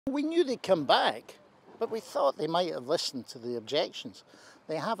We knew they'd come back, but we thought they might have listened to the objections.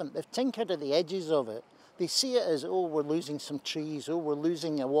 They haven't. They've tinkered at the edges of it. They see it as, oh, we're losing some trees, oh, we're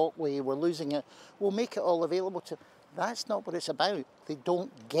losing a walkway, we're losing it. We'll make it all available to... That's not what it's about. They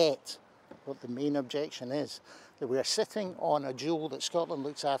don't get what the main objection is. That we are sitting on a jewel that Scotland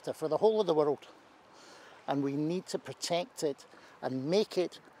looks after for the whole of the world. And we need to protect it and make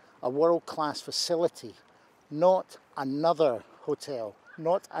it a world-class facility, not another hotel,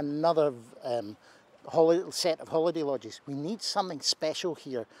 not another set of holiday lodges. We need something special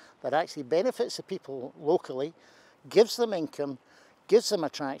here that actually benefits the people locally, gives them income, gives them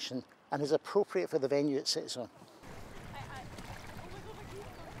attraction, and is appropriate for the venue it sits on.